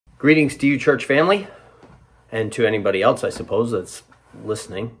Greetings to you, church family, and to anybody else, I suppose, that's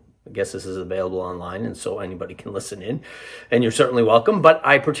listening. I guess this is available online, and so anybody can listen in, and you're certainly welcome. But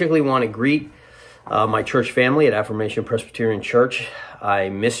I particularly want to greet my church family at Affirmation Presbyterian Church. I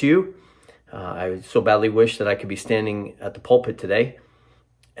miss you. I so badly wish that I could be standing at the pulpit today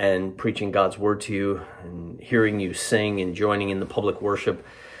and preaching God's word to you and hearing you sing and joining in the public worship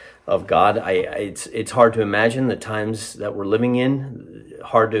of God. It's hard to imagine the times that we're living in.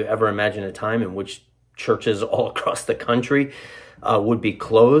 Hard to ever imagine a time in which churches all across the country would be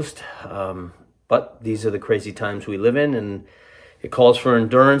closed. But these are the crazy times we live in, and it calls for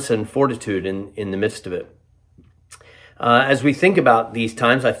endurance and fortitude in the midst of it. As we think about these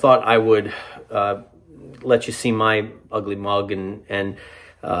times, I thought I would let you see my ugly mug and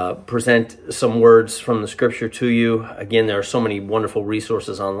present some words from the scripture to you. Again, there are so many wonderful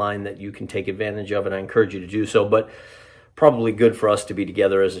resources online that you can take advantage of, and I encourage you to do so, but probably good for us to be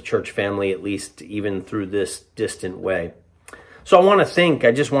together as a church family, at least even through this distant way. So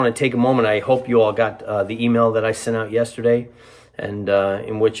I just want to take a moment. I hope you all got the email that I sent out yesterday, and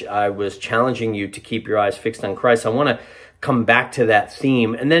in which I was challenging you to keep your eyes fixed on Christ. I want to come back to that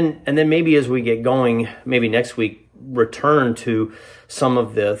theme, and then maybe as we get going, maybe next week, return to some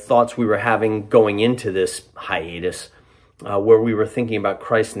of the thoughts we were having going into this hiatus, where we were thinking about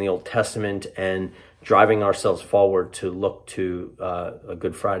Christ in the Old Testament and driving ourselves forward to look to a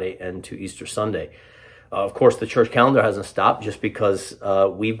Good Friday and to Easter Sunday. Of course, the church calendar hasn't stopped just because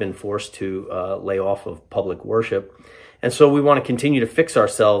we've been forced to lay off of public worship. And so we want to continue to fix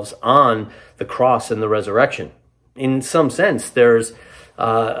ourselves on the cross and the resurrection. In some sense, there's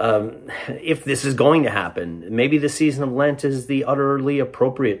if this is going to happen, maybe the season of Lent is the utterly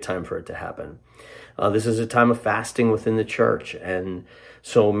appropriate time for it to happen. This is a time of fasting within the church. And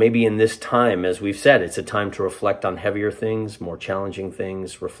so maybe in this time, as we've said, it's a time to reflect on heavier things, more challenging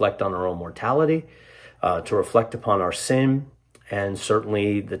things, reflect on our own mortality, to reflect upon our sin, and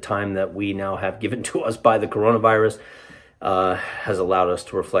certainly the time that we now have given to us by the coronavirus has allowed us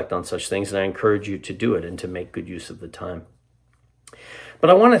to reflect on such things. And I encourage you to do it and to make good use of the time. But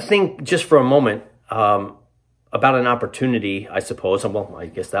I want to think just for a moment about an opportunity, I suppose. Well, I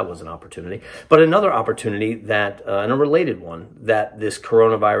guess that was an opportunity. But another opportunity that, and a related one, that this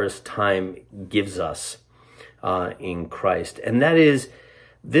coronavirus time gives us in Christ. And that is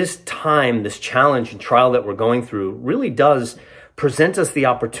this time, this challenge and trial that we're going through really does present us the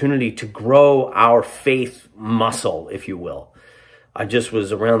opportunity to grow our faith muscle, if you will. I just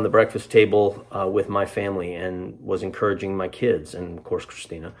was around the breakfast table with my family and was encouraging my kids, and of course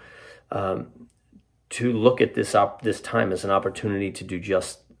Christina, to look at this time as an opportunity to do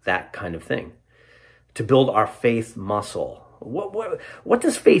just that kind of thing, to build our faith muscle. What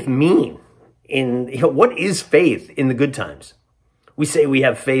does faith mean? What is faith in the good times? We say we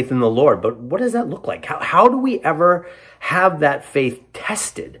have faith in the Lord, but what does that look like? How do we ever have that faith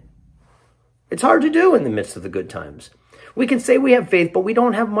tested? It's hard to do in the midst of the good times. We can say we have faith, but we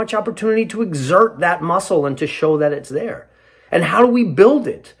don't have much opportunity to exert that muscle and to show that it's there. And how do we build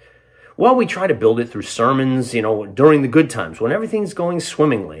it? Well, we try to build it through sermons, during the good times when everything's going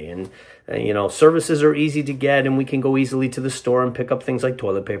swimmingly and, services are easy to get and we can go easily to the store and pick up things like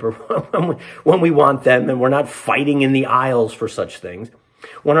toilet paper when we want them, and we're not fighting in the aisles for such things.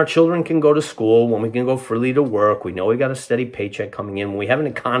 When our children can go to school, when we can go freely to work, we know we got a steady paycheck coming in. When we have an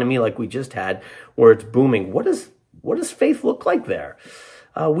economy like we just had where it's booming, what does faith look like there?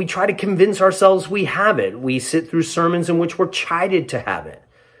 We try to convince ourselves we have it. We sit through sermons in which we're chided to have it.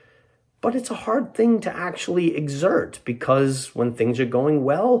 But it's a hard thing to actually exert, because when things are going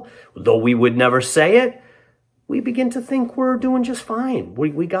well, though we would never say it, we begin to think we're doing just fine.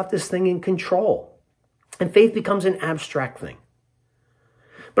 We got this thing in control. And faith becomes an abstract thing.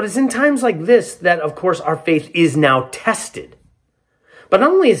 But it's in times like this that, of course, our faith is now tested. But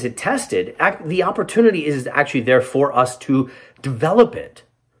not only is it tested, the opportunity is actually there for us to develop it,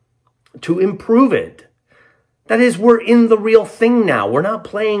 to improve it. That is, we're in the real thing now. We're not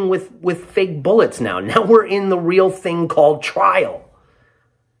playing with fake bullets now. Now we're in the real thing called trial.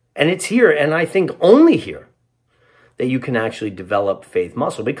 And it's here, and I think only here, that you can actually develop faith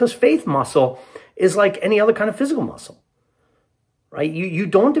muscle. Because faith muscle is like any other kind of physical muscle, right? You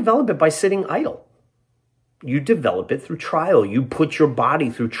don't develop it by sitting idle. You develop it through trial. You put your body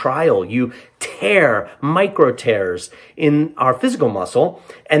through trial. You tear, micro tears in our physical muscle,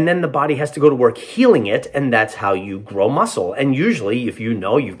 and then the body has to go to work healing it, and that's how you grow muscle. And usually, if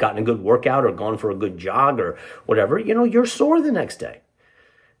you've gotten a good workout or gone for a good jog or whatever, you're sore the next day.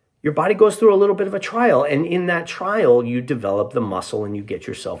 Your body goes through a little bit of a trial, and in that trial, you develop the muscle and you get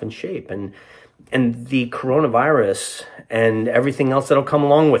yourself in shape. And and the coronavirus and everything else that'll come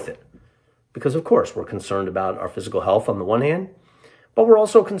along with it. Because, of course, we're concerned about our physical health on the one hand, but we're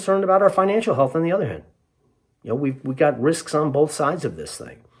also concerned about our financial health on the other hand. We've got risks on both sides of this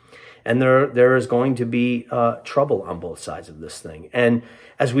thing. And there is going to be trouble on both sides of this thing. And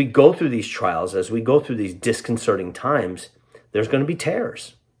as we go through these trials, as we go through these disconcerting times, there's going to be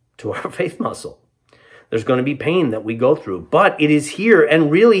tears to our faith muscle. There's going to be pain that we go through. But it is here,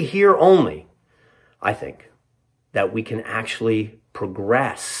 and really here only, I think, that we can actually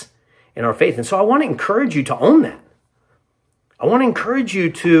progress in our faith. And so I want to encourage you to own that. I want to encourage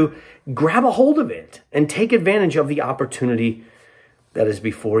you to grab a hold of it and take advantage of the opportunity that is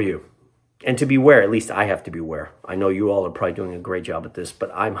before you. And to beware, at least I have to beware. I know you all are probably doing a great job at this,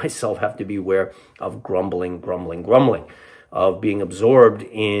 but I myself have to beware of grumbling, of being absorbed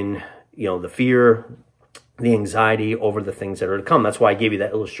in, the fear, the anxiety over the things that are to come. That's why I gave you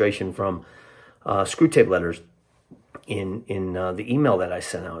that illustration from Screwtape Letters in the email that I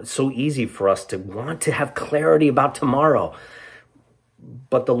sent out. It's so easy for us to want to have clarity about tomorrow.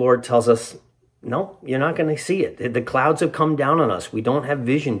 But the Lord tells us, no, you're not going to see it. The clouds have come down on us. We don't have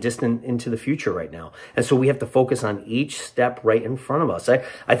vision distant into the future right now. And so we have to focus on each step right in front of us.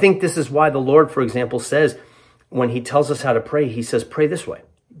 I think this is why the Lord, for example, says, when he tells us how to pray, he says, pray this way.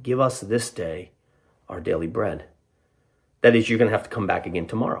 Give us this day our daily bread. That is, you're going to have to come back again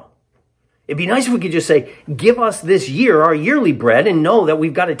tomorrow. It'd be nice if we could just say, give us this year our yearly bread and know that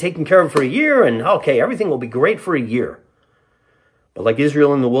we've got it taken care of for a year and okay, everything will be great for a year. But like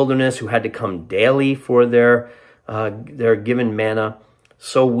Israel in the wilderness, who had to come daily for their given manna,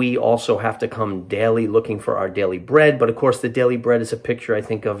 so we also have to come daily looking for our daily bread. But of course, the daily bread is a picture, I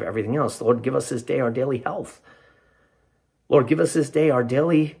think, of everything else. Lord, give us this day our daily health. Lord, give us this day our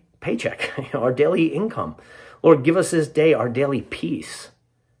daily paycheck, our daily income. Lord, give us this day our daily peace.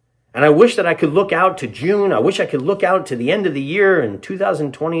 And I wish that I could look out to June. I wish I could look out to the end of the year in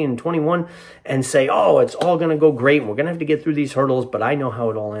 2020 and 21 and say, oh, it's all going to go great. We're going to have to get through these hurdles, but I know how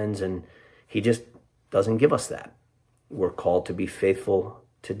it all ends. And he just doesn't give us that. We're called to be faithful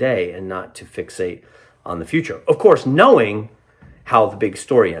today and not to fixate on the future. Of course, knowing how the big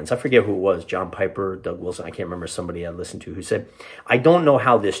story ends. I forget who it was, John Piper, Doug Wilson. I can't remember, somebody I listened to who said, I don't know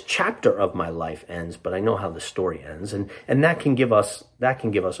how this chapter of my life ends, but I know how the story ends. And that can give us,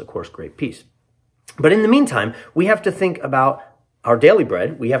 of course, great peace. But in the meantime, we have to think about our daily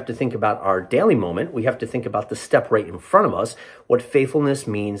bread. We have to think about our daily moment. We have to think about the step right in front of us, what faithfulness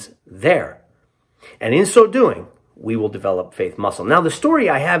means there. And in so doing, we will develop faith muscle. Now, the story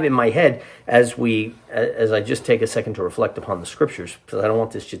I have in my head as I just take a second to reflect upon the scriptures, because I don't want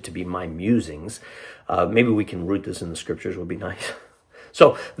this just to be my musings. Maybe we can root this in the scriptures, would be nice.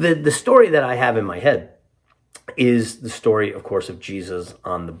 So the story that I have in my head is the story, of course, of Jesus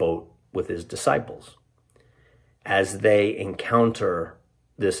on the boat with his disciples as they encounter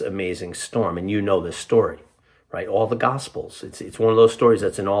this amazing storm. And you know this story, right? All the Gospels. It's one of those stories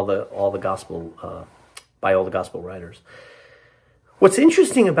that's in all the Gospel by all the gospel writers. What's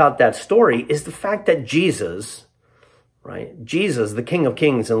interesting about that story is the fact that Jesus, right? Jesus, the King of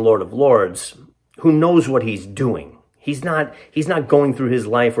Kings and Lord of Lords, who knows what he's doing. He's not going through his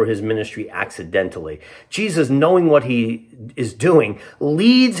life or his ministry accidentally. Jesus, knowing what he is doing,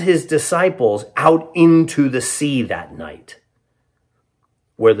 leads his disciples out into the sea that night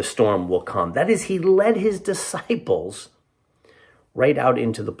where the storm will come. That is, he led his disciples right out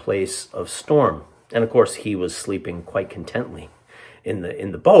into the place of storm. And of course, he was sleeping quite contently in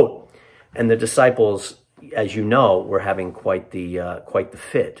the boat. And the disciples, as you know, were having quite the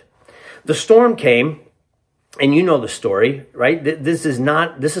fit. The storm came, and you know the story, right? This is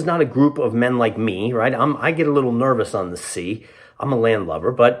not a group of men like me, right? I get a little nervous on the sea. I'm a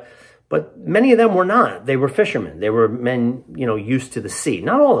landlubber, but many of them were not. They were fishermen. They were men, used to the sea.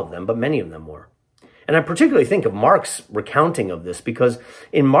 Not all of them, but many of them were. And I particularly think of Mark's recounting of this, because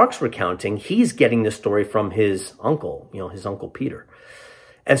in Mark's recounting, he's getting this story from his uncle, his uncle Peter.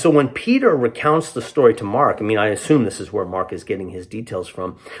 And so when Peter recounts the story to Mark, I assume this is where Mark is getting his details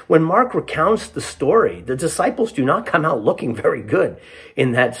from. When Mark recounts the story, the disciples do not come out looking very good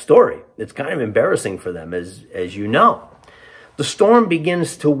in that story. It's kind of embarrassing for them, as you know. The storm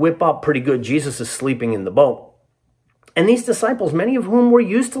begins to whip up pretty good. Jesus is sleeping in the boat. And these disciples, many of whom were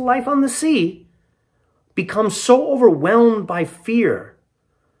used to life on the sea, become so overwhelmed by fear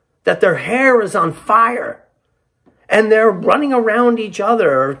that their hair is on fire and they're running around each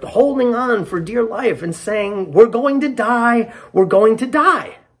other, holding on for dear life and saying, we're going to die, we're going to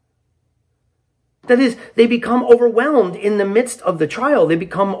die. That is, they become overwhelmed in the midst of the trial. They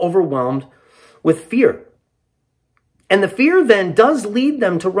become overwhelmed with fear. And the fear then does lead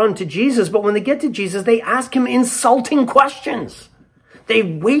them to run to Jesus. But when they get to Jesus, they ask him insulting questions. They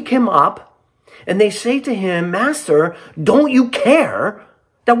wake him up and they say to him, Master, don't you care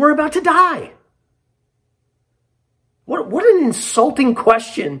that we're about to die? What an insulting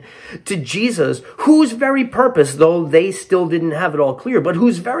question to Jesus, whose very purpose, though they still didn't have it all clear, but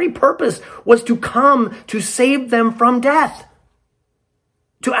whose very purpose was to come to save them from death.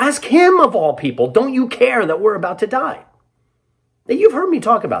 To ask him of all people, don't you care that we're about to die? Now, you've heard me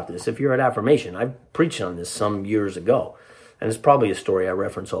talk about this if you're at Affirmation. I've preached on this some years ago, and it's probably a story I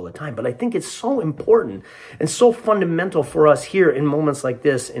reference all the time, but I think it's so important and so fundamental for us here in moments like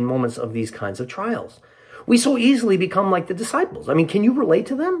this, in moments of these kinds of trials. We so easily become like the disciples. I mean, can you relate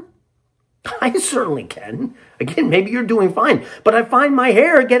to them? I certainly can. Again, maybe you're doing fine, but I find my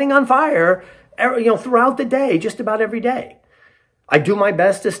hair getting on fire, throughout the day, just about every day. I do my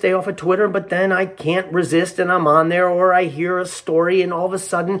best to stay off of Twitter, but then I can't resist and I'm on there, or I hear a story and all of a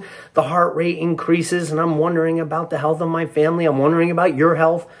sudden the heart rate increases and I'm wondering about the health of my family. I'm wondering about your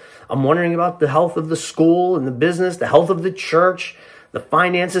health. I'm wondering about the health of the school and the business, the health of the church, the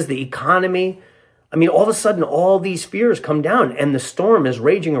finances, the economy. I mean, all of a sudden, all these fears come down and the storm is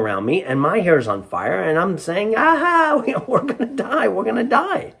raging around me and my hair's on fire and I'm saying, we're going to die. We're going to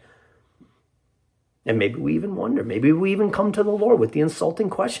die. And maybe we even wonder, maybe we even come to the Lord with the insulting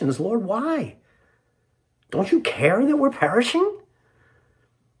questions. Lord, why? Don't you care that we're perishing?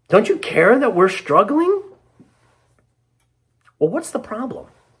 Don't you care that we're struggling? Well, what's the problem?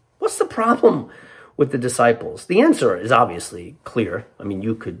 What's the problem with the disciples? The answer is obviously clear. I mean,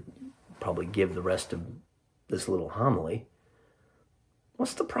 you could probably give the rest of this little homily.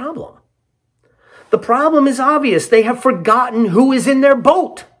 What's the problem? The problem is obvious. They have forgotten who is in their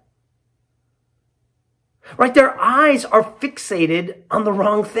boat. Right? Their eyes are fixated on the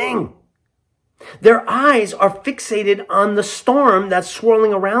wrong thing. Their eyes are fixated on the storm that's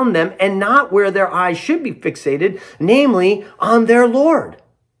swirling around them and not where their eyes should be fixated, namely on their Lord,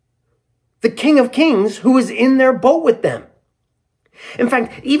 the King of Kings, who is in their boat with them. In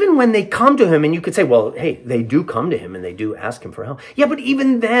fact, even when they come to him, and you could say, well, hey, they do come to him and they do ask him for help. Yeah, but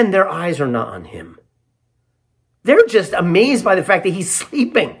even then, their eyes are not on him. They're just amazed by the fact that he's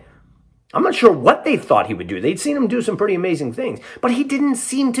sleeping. I'm not sure what they thought he would do. They'd seen him do some pretty amazing things, but he didn't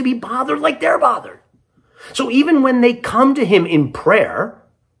seem to be bothered like they're bothered. So even when they come to him in prayer,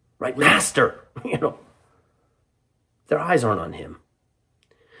 right, Master, their eyes aren't on him.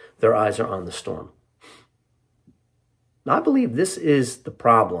 Their eyes are on the storm. Now, I believe this is the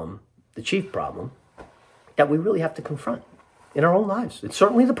problem, the chief problem, that we really have to confront in our own lives. It's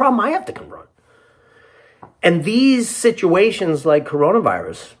certainly the problem I have to confront. And these situations like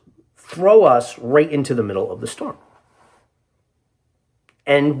coronavirus throw us right into the middle of the storm.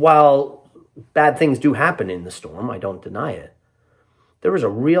 And while bad things do happen in the storm, I don't deny it, there is a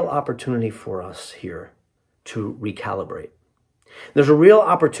real opportunity for us here to recalibrate. There's a real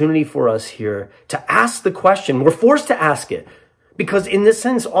opportunity for us here to ask the question. We're forced to ask it because in this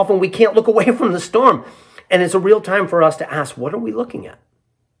sense, often we can't look away from the storm. And it's a real time for us to ask, what are we looking at?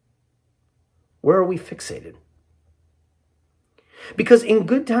 Where are we fixated? Because in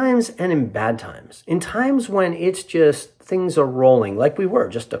good times and in bad times, in times when it's just things are rolling like we were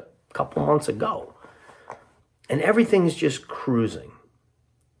just a couple months ago, and everything's just cruising,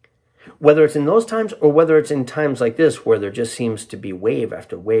 whether it's in those times or whether it's in times like this where there just seems to be wave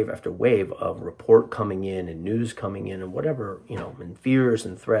after wave after wave of report coming in and news coming in and whatever, and fears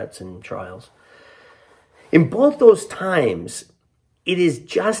and threats and trials. In both those times, it is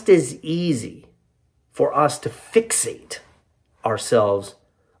just as easy for us to fixate ourselves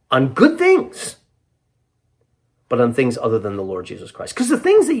on good things, but on things other than the Lord Jesus Christ. Because the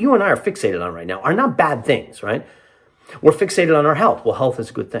things that you and I are fixated on right now are not bad things, right? We're fixated on our health. Well, health is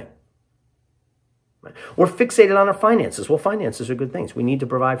a good thing. Right? We're fixated on our finances. Well, finances are good things. We need to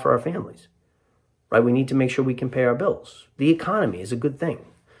provide for our families, right? We need to make sure we can pay our bills. The economy is a good thing,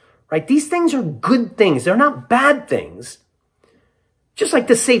 right? These things are good things. They're not bad things. Just like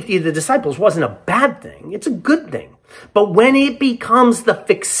the safety of the disciples wasn't a bad thing. It's a good thing. But when it becomes the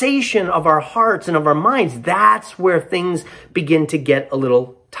fixation of our hearts and of our minds, that's where things begin to get a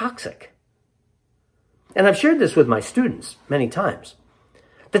little toxic. And I've shared this with my students many times,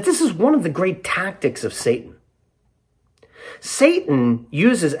 that this is one of the great tactics of Satan. Satan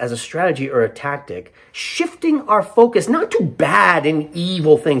uses as a strategy or a tactic, shifting our focus not to bad and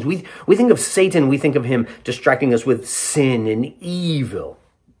evil things. We think of Satan, we think of him distracting us with sin and evil.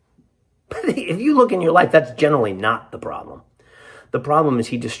 But if you look in your life, that's generally not the problem. The problem is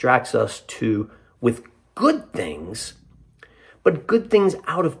he distracts us with good things, but good things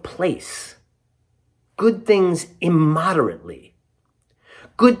out of place good things immoderately,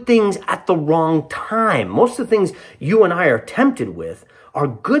 good things at the wrong time. Most of the things you and I are tempted with are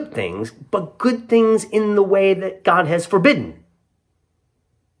good things, but good things in the way that God has forbidden,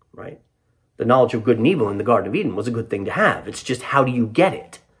 right? The knowledge of good and evil in the Garden of Eden was a good thing to have. It's just, how do you get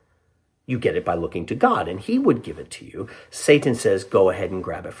it? You get it by looking to God, and he would give it to you. Satan says, go ahead and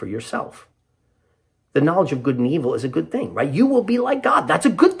grab it for yourself. The knowledge of good and evil is a good thing, right? You will be like God. That's a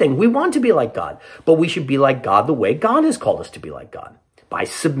good thing. We want to be like God, but we should be like God the way God has called us to be like God, by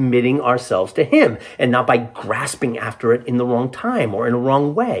submitting ourselves to him and not by grasping after it in the wrong time or in a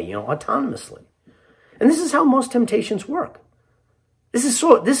wrong way, autonomously. And this is how most temptations work. This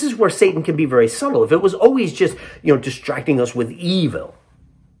is where Satan can be very subtle. If it was always just, distracting us with evil,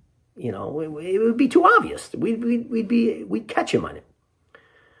 it would be too obvious. We'd catch him on it.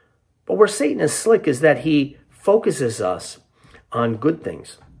 But where Satan is slick is that he focuses us on good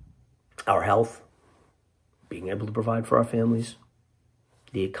things. Our health, being able to provide for our families,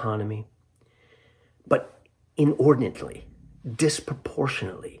 the economy, but inordinately,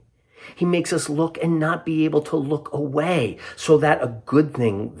 disproportionately. He makes us look and not be able to look away, so that a good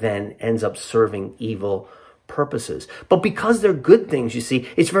thing then ends up serving evil purposes. But because they're good things, you see,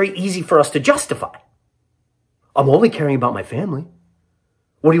 it's very easy for us to justify. I'm only caring about my family.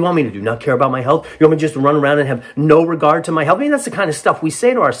 What do you want me to do? Not care about my health? You want me to just run around and have no regard to my health? I mean, that's the kind of stuff we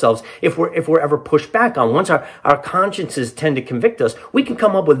say to ourselves if we're ever pushed back on. Once our consciences tend to convict us, we can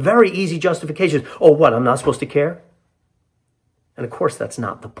come up with very easy justifications. Oh, what? I'm not supposed to care? And of course, that's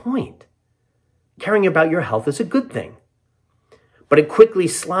not the point. Caring about your health is a good thing. But it quickly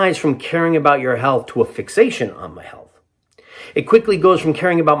slides from caring about your health to a fixation on my health. It quickly goes from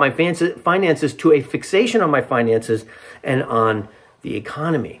caring about my finances to a fixation on my finances and on the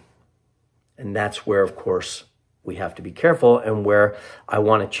economy. And that's where, of course, we have to be careful, and where I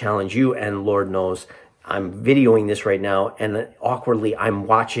want to challenge you. And Lord knows I'm videoing this right now, and awkwardly I'm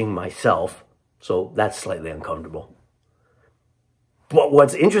watching myself. So that's slightly uncomfortable. But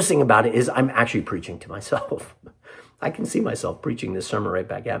what's interesting about it is I'm actually preaching to myself. I can see myself preaching this sermon right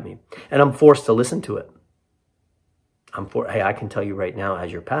back at me, and I'm forced to listen to it. Hey, I can tell you right now,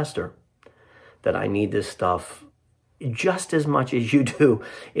 as your pastor, that I need this stuff just as much as you do,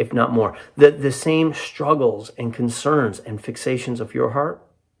 if not more. The same struggles and concerns and fixations of your heart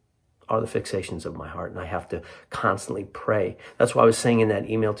are the fixations of my heart, and I have to constantly pray. That's why I was saying in that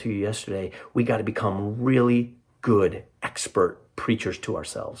email to you yesterday, we got to become really good, expert preachers to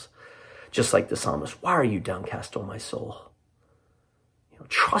ourselves. Just like the psalmist, why are you downcast, O my soul?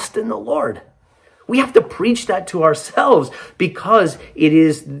 Trust in the Lord. We have to preach that to ourselves, because it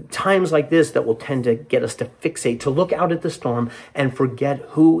is times like this that will tend to get us to fixate, to look out at the storm and forget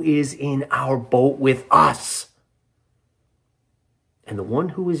who is in our boat with us. And the one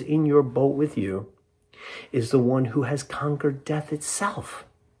who is in your boat with you is the one who has conquered death itself.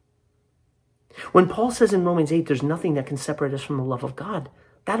 When Paul says in Romans 8, there's nothing that can separate us from the love of God,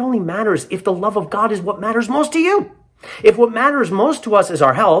 that only matters if the love of God is what matters most to you. If what matters most to us is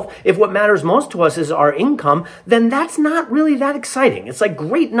our health, if what matters most to us is our income, then that's not really that exciting. It's like,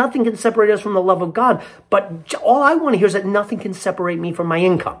 great, nothing can separate us from the love of God, but all I want to hear is that nothing can separate me from my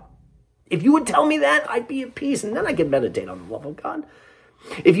income. If you would tell me that, I'd be at peace, and then I could meditate on the love of God.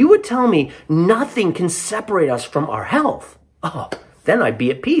 If you would tell me nothing can separate us from our health, then I'd be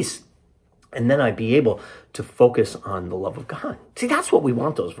at peace. And then I'd be able to focus on the love of God. See, that's what we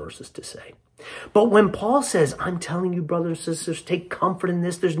want those verses to say. But when Paul says, I'm telling you, brothers and sisters, take comfort in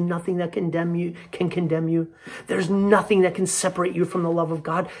this. There's nothing that can condemn you. There's nothing that can separate you from the love of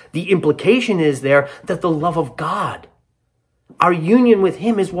God. The implication is there that the love of God, our union with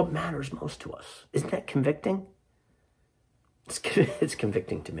him, is what matters most to us. Isn't that convicting? It's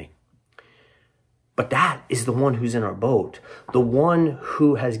convicting to me. But that is the one who's in our boat, the one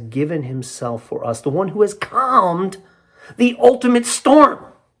who has given himself for us, the one who has calmed the ultimate storm.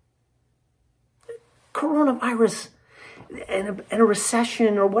 Coronavirus and a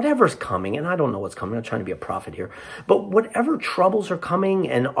recession or whatever's coming, and I don't know what's coming, I'm not trying to be a prophet here, but whatever troubles are coming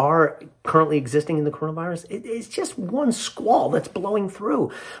and are currently existing in the coronavirus, it's just one squall that's blowing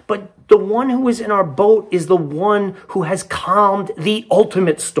through. But the one who is in our boat is the one who has calmed the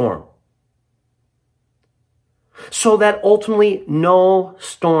ultimate storm, so that ultimately no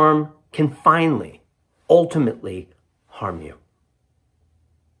storm can ultimately harm you.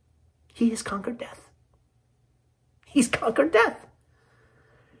 He has conquered death. He's conquered death.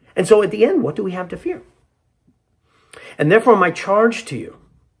 And so at the end, what do we have to fear? And therefore, my charge to you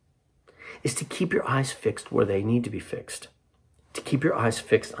is to keep your eyes fixed where they need to be fixed. To keep your eyes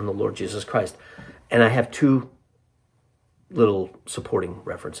fixed on the Lord Jesus Christ. And I have two little supporting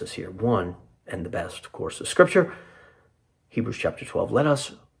references here. One, and the best, of course, is Scripture. Hebrews chapter 12. Let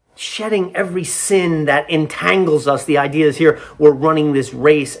us, shedding every sin that entangles us. The idea is here, we're running this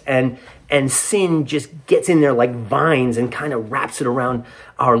race and sin just gets in there like vines and kind of wraps it around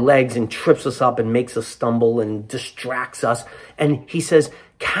our legs and trips us up and makes us stumble and distracts us. And he says,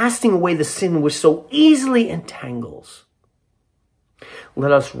 casting away the sin which so easily entangles.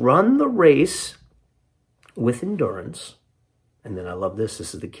 Let us run the race with endurance. And then I love this.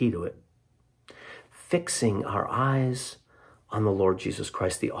 This is the key to it. Fixing our eyes on the Lord Jesus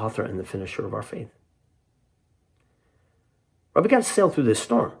Christ, the author and the finisher of our faith. Right, we got to sail through this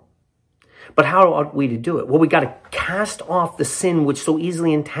storm. But how ought we to do it? Well, we got to cast off the sin which so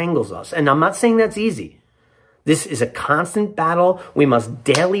easily entangles us. And I'm not saying that's easy. This is a constant battle. We must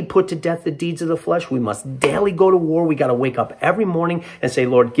daily put to death the deeds of the flesh. We must daily go to war. We got to wake up every morning and say,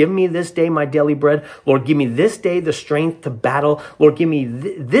 Lord, give me this day my daily bread. Lord, give me this day the strength to battle. Lord, give me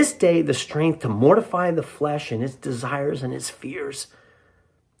this day the strength to mortify the flesh and its desires and its fears.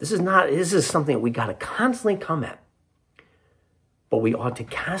 This is something that we got to constantly come at. But we ought to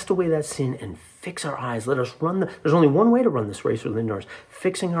cast away that sin and fix our eyes. Let us there's only one way to run this race with endurance,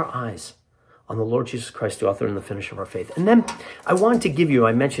 fixing our eyes on the Lord Jesus Christ, the author and the finisher of our faith. And then I wanted to give you,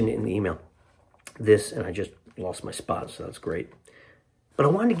 I mentioned it in the email, this, and I just lost my spot, so that's great. But I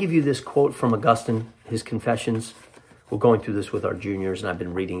wanted to give you this quote from Augustine, his Confessions. We're going through this with our juniors, and I've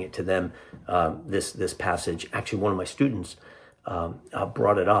been reading it to them, this passage. Actually, one of my students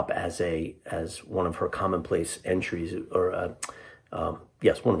brought it up as one of her commonplace entries, one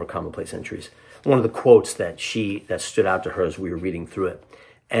of her commonplace entries. One of the quotes that stood out to her as we were reading through it.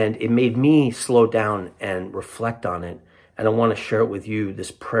 And it made me slow down and reflect on it. And I want to share it with you,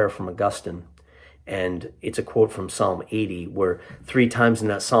 this prayer from Augustine. And it's a quote from Psalm 80, where 3 times in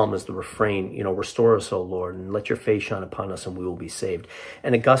that psalm is the refrain, restore us, O Lord, and let your face shine upon us and we will be saved.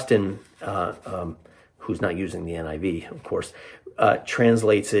 And Augustine, who's not using the NIV, of course,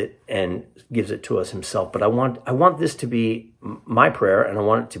 translates it and gives it to us himself. But I want this to be my prayer, and I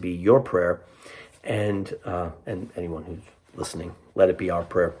want it to be your prayer, and anyone who's listening, let it be our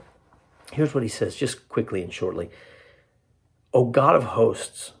prayer. Here's what he says, just quickly and shortly. O God of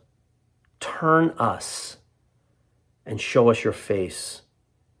hosts, turn us and show us your face,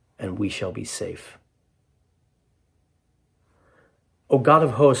 and we shall be safe. O God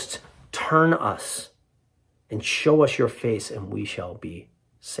of hosts, turn us and show us your face, and we shall be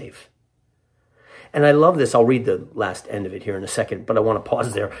safe. And I love this. I'll read the last end of it here in a second, but I want to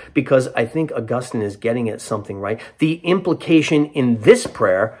pause there because I think Augustine is getting at something, right? The implication in this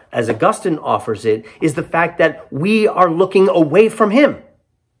prayer, as Augustine offers it, is the fact that we are looking away from him.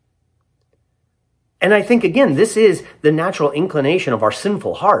 And I think, again, this is the natural inclination of our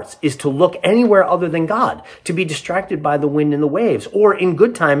sinful hearts, is to look anywhere other than God, to be distracted by the wind and the waves, or in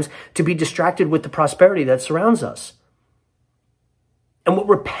good times, to be distracted with the prosperity that surrounds us. And what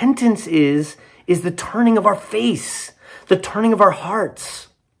repentance is the turning of our face, the turning of our hearts.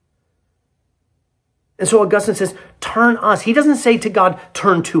 And so Augustine says, turn us. He doesn't say to God,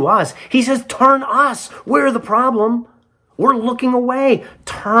 turn to us. He says, turn us. We're the problem. We're looking away.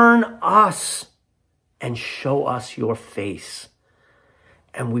 Turn us and show us your face,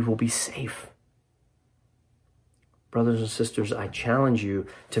 and we will be safe. Brothers and sisters, I challenge you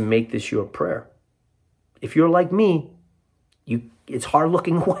to make this your prayer. If you're like me, it's hard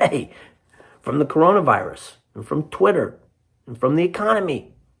looking away from the coronavirus and from Twitter and from the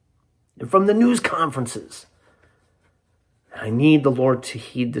economy and from the news conferences. I need the Lord to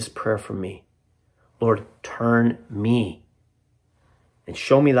heed this prayer from me. Lord, turn me and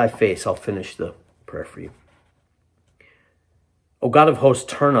show me thy face. I'll finish the prayer for you. O God of hosts,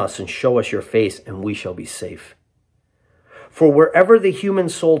 turn us and show us your face, and we shall be safe. For wherever the human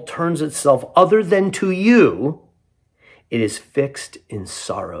soul turns itself other than to you, it is fixed in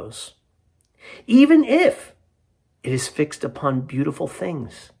sorrows, even if it is fixed upon beautiful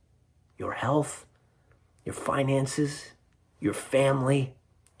things, your health, your finances, your family,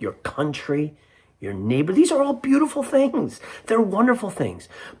 your country, your neighbor. These are all beautiful things. They're wonderful things.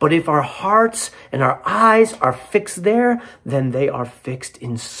 But if our hearts and our eyes are fixed there, then they are fixed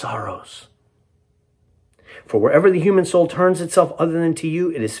in sorrows. For wherever the human soul turns itself other than to you,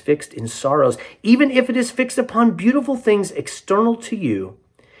 it is fixed in sorrows, even if it is fixed upon beautiful things external to you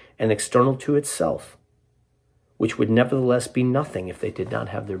and external to itself, which would nevertheless be nothing if they did not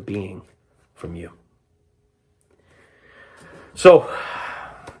have their being from you. So,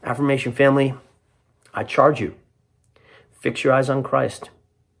 affirmation family, I charge you, fix your eyes on Christ.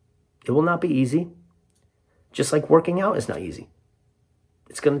 It will not be easy, just like working out is not easy.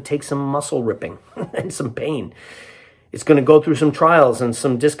 It's going to take some muscle ripping and some pain. It's going to go through some trials and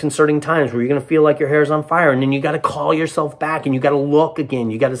some disconcerting times where you're going to feel like your hair's on fire. And then you got to call yourself back and you got to look again.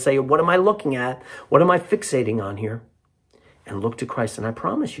 You got to say, what am I looking at? What am I fixating on here? And look to Christ. And I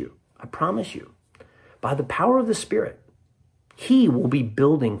promise you, by the power of the Spirit, he will be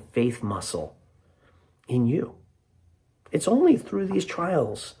building faith muscle in you. It's only through these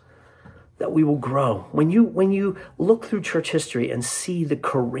trials that we will grow. When you look through church history and see the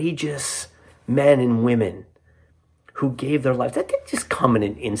courageous men and women who gave their lives, that didn't just come in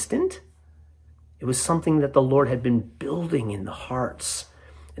an instant. It was something that the Lord had been building in the hearts,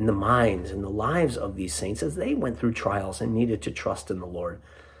 in the minds, in the lives of these saints as they went through trials and needed to trust in the Lord.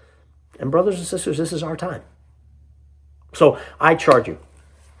 And brothers and sisters, this is our time. So I charge you,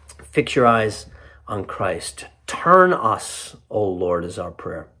 fix your eyes on Christ. Turn us, O Lord, is our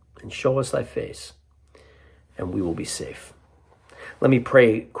prayer, and show us thy face, and we will be safe. Let me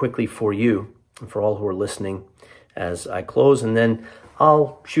pray quickly for you and for all who are listening as I close, and then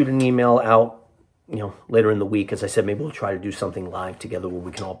I'll shoot an email out, later in the week. As I said, maybe we'll try to do something live together where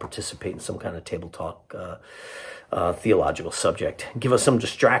we can all participate in some kind of table talk, theological subject. Give us some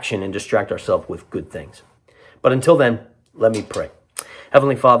distraction and distract ourselves with good things. But until then, let me pray.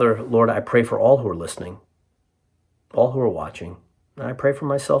 Heavenly Father, Lord, I pray for all who are listening, all who are watching, and I pray for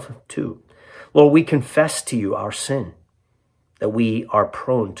myself too. Lord, we confess to you our sin, that we are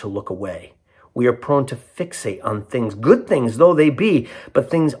prone to look away. We are prone to fixate on things, good things though they be,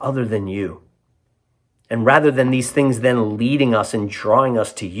 but things other than you. And rather than these things then leading us and drawing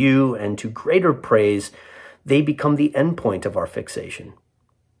us to you and to greater praise, they become the endpoint of our fixation.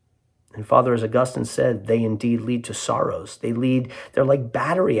 And Father, as Augustine said, they indeed lead to sorrows. They're like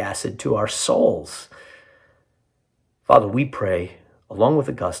battery acid to our souls. Father, we pray, along with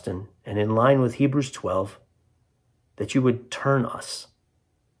Augustine and in line with Hebrews 12, that you would turn us.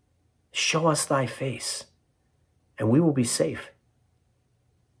 Show us thy face, and we will be safe.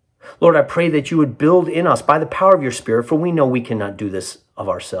 Lord, I pray that you would build in us by the power of your Spirit, for we know we cannot do this of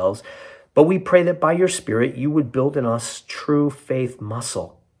ourselves, but we pray that by your Spirit you would build in us true faith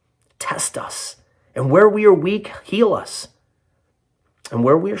muscle. Test us, and where we are weak, heal us. And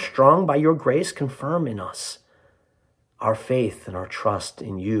where we are strong, by your grace, confirm in us our faith and our trust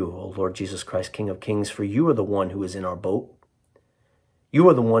in you, O Lord Jesus Christ, King of Kings, for you are the one who is in our boat. You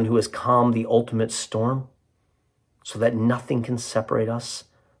are the one who has calmed the ultimate storm so that nothing can separate us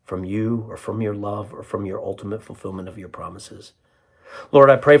from you or from your love or from your ultimate fulfillment of your promises. Lord,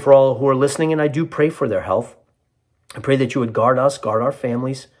 I pray for all who are listening, and I do pray for their health. I pray that you would guard us, guard our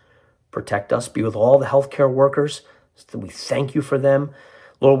families, protect us, be with all the healthcare workers. So we thank you for them.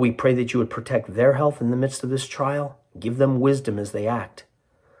 Lord, we pray that you would protect their health in the midst of this trial. Give them wisdom as they act.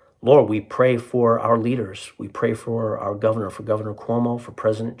 Lord, we pray for our leaders. We pray for our governor, for Governor Cuomo, for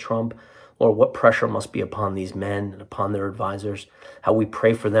President Trump. Lord, what pressure must be upon these men and upon their advisors. How we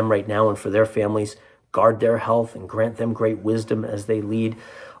pray for them right now and for their families. Guard their health and grant them great wisdom as they lead,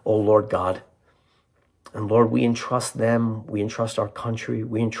 O Lord God. And Lord, we entrust them. We entrust our country.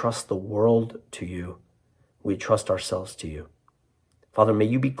 We entrust the world to you. We entrust ourselves to you. Father, may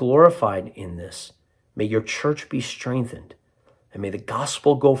you be glorified in this. May your church be strengthened. And may the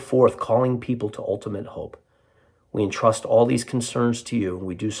gospel go forth, calling people to ultimate hope. We entrust all these concerns to you, and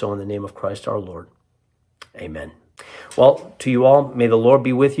we do so in the name of Christ our Lord. Amen. Well, to you all, may the Lord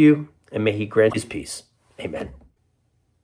be with you, and may he grant his peace. Amen.